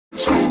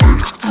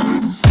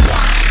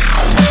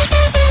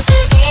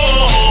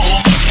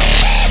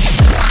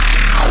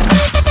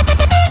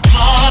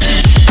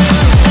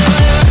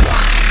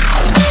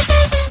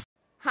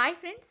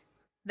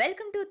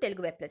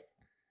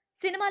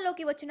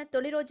సినిమాల్లోకి వచ్చిన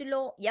తొలి రోజుల్లో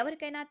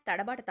ఎవరికైనా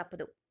తడబాట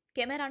తప్పదు.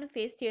 కెమెరాను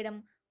ఫేస్ చేయడం,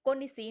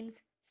 కొన్ని సీన్స్,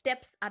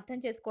 స్టెప్స్ అర్థం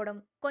చేసుకోవడం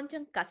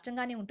కొంచెం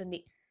కష్టంగానే ఉంటుంది.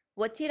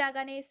 వచ్చి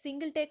రాగానే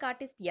సింగిల్ టేక్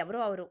ఆర్టిస్ట్ ఎవరో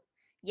అవరు.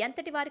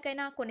 ఎంతటి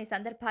వారికైనా కొన్ని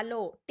సందర్భాల్లో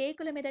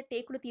టేకుల మీద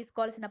టేకులు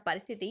తీసుకోవాల్సిన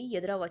పరిస్థితి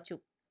ఎదురవ్వచ్చు.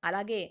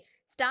 అలాగే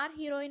స్టార్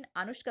హీరోయిన్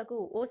అనుష్కకు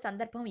ఓ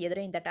సందర్భం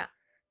ఎదురైందట.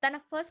 తన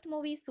ఫస్ట్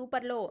మూవీ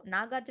సూపర్లో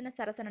నాగార్జున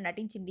సరసన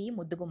నటించింది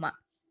ముద్దుగుమ్మ.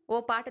 ఓ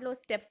పాటలో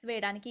స్టెప్స్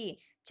వేయడానికి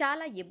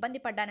చాలా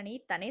ఇబ్బంది పడ్డానని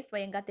తనే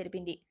స్వయంగా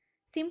తెలిపింది.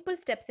 సింపుల్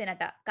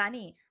స్టెప్సేనట,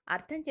 కానీ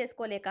అర్థం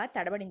చేసుకోలేక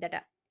తడబడిందట.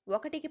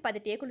 ఒకటికి 10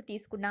 టేకులు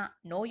తీసుకున్నా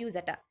నో యూజ్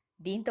అట.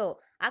 దీంతో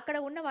అక్కడ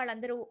ఉన్న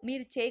వాళ్ళందరూ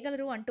మీరు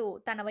చేయగలరు అంటూ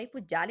తన వైపు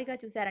జాలిగా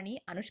చూశారని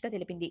అనుష్క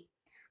తెలిపింది.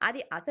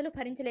 అది అసలు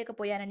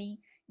భరించలేకపోయానని,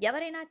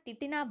 ఎవరైనా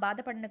తిట్టినా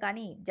బాధపడను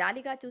కానీ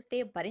జాలిగా చూస్తే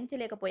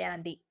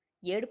భరించలేకపోయానంది.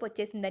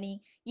 ఏడుపొచ్చేసిందని,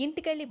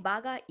 ఇంటికెళ్లి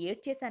బాగా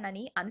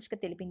ఏడ్చేశానని అనుష్క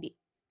తెలిపింది.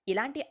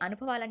 ఇలాంటి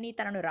అనుభవాలన్నీ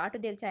తనను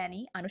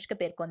రాటుదేల్చాయని అనుష్క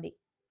పేర్కొంది.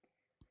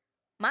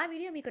 మా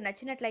వీడియో మీకు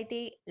నచ్చినట్లయితే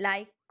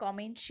లైక్,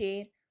 కామెంట్,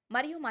 షేర్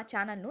మరియు మా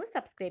ఛానల్‌ను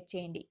సబ్స్క్రైబ్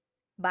చేయండి.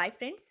 Bye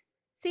friends.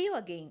 See you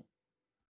again.